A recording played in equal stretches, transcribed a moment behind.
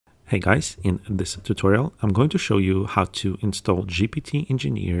Hey guys, in this tutorial, I'm going to show you how to install GPT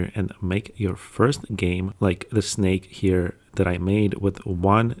Engineer and make your first game like the snake here that I made with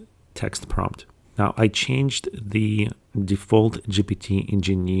one text prompt. Now, I changed the default GPT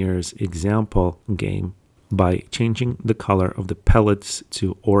Engineer's example game by changing the color of the pellets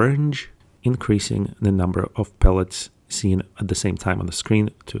to orange, increasing the number of pellets seen at the same time on the screen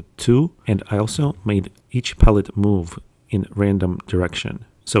to 2, and I also made each pellet move in random direction,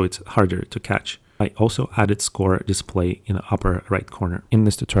 so it's harder to catch. I also added score display in the upper right corner. In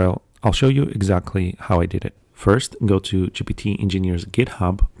this tutorial, I'll show you exactly how I did it. First, go to GPT Engineer's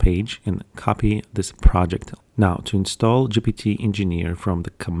GitHub page and copy this project. Now, to install GPT Engineer from the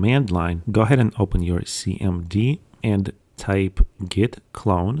command line, go ahead and open your cmd and type git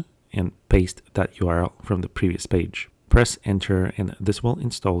clone and paste that URL from the previous page. Press enter and this will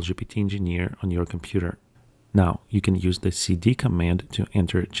install GPT Engineer on your computer. Now, you can use the cd command to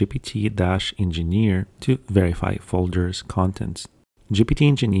enter GPT-engineer to verify folder's contents. GPT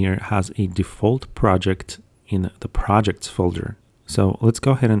Engineer has a default project in the projects folder. So let's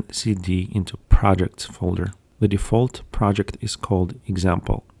go ahead and cd into projects folder. The default project is called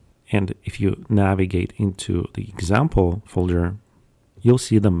example. And if you navigate into the example folder, you'll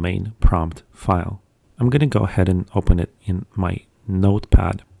see the main prompt file. I'm going to go ahead and open it in my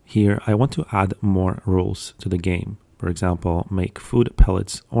notepad. Here, I want to add more rules to the game. For example, make food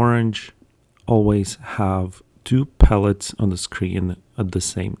pellets orange, always have 2 pellets on the screen at the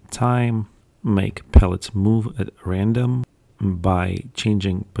same time, make pellets move at random by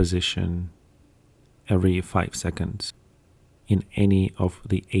changing position every 5 seconds in any of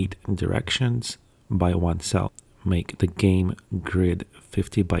the 8 directions by 1 cell, make the game grid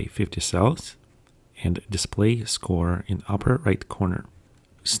 50 by 50 cells, and display score in upper right corner.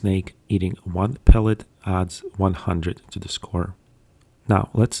 Snake eating 1 pellet adds 100 to the score. Now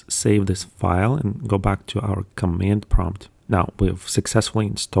let's save this file and go back to our command prompt. Now we've successfully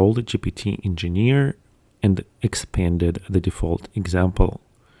installed GPT Engineer and expanded the default example.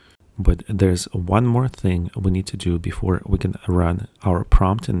 But there's one more thing we need to do before we can run our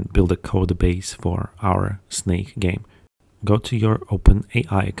prompt and build a code base for our snake game. Go to your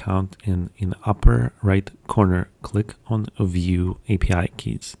OpenAI account and in the upper right corner, click on View API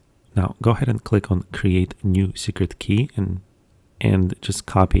Keys. Now go ahead and click on Create New Secret Key and just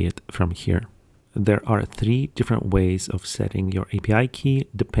copy it from here. There are 3 different ways of setting your API key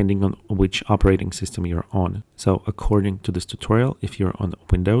depending on which operating system you're on. So according to this tutorial, if you're on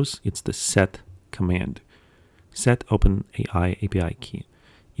Windows, it's the set command. Set OpenAI API key.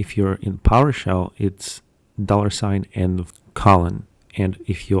 If you're in PowerShell, it's $n:, and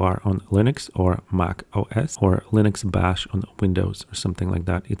if you are on Linux or Mac OS or Linux Bash on Windows or something like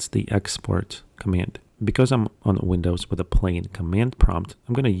that, it's the export command. Because I'm on Windows with a plain command prompt,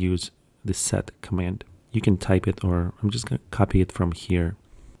 I'm going to use the set command. You can type it or I'm just going to copy it from here.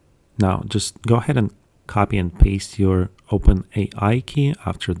 Now just go ahead and copy and paste your OpenAI key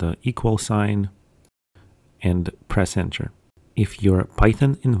after the equal sign and press enter. If your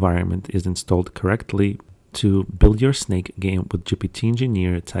Python environment is installed correctly, to build your snake game with GPT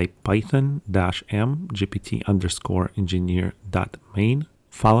Engineer, type python-m GPT_engineer.main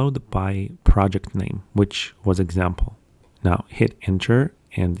followed by project name, which was example. Now hit enter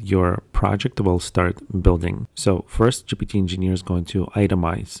and your project will start building. So first, GPT Engineer is going to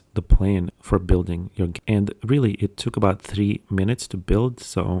itemize the plan for building your game. And really, it took about 3 minutes to build,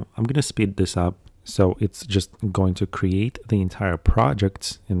 so I'm going to speed this up. So it's just going to create the entire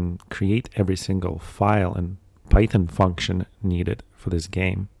project and create every single file and Python function needed for this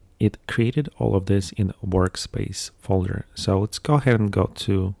game. It created all of this in workspace folder. So let's go ahead and go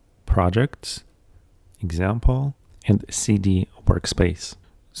to projects, example, and cd workspace.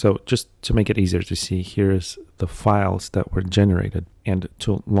 So just to make it easier to see, here's the files that were generated. And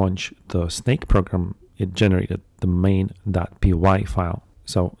to launch the snake program, it generated the main.py file.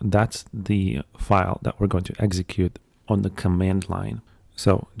 So that's the file that we're going to execute on the command line.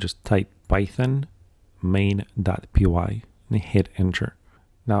 So just type python main.py and hit enter.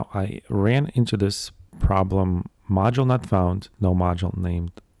 Now I ran into this problem, module not found, no module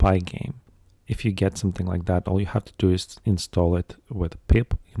named pygame. If you get something like that, all you have to do is install it with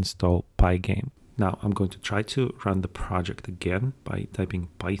pip install pygame. Now I'm going to try to run the project again by typing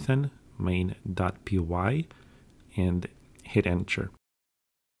python main.py and hit enter.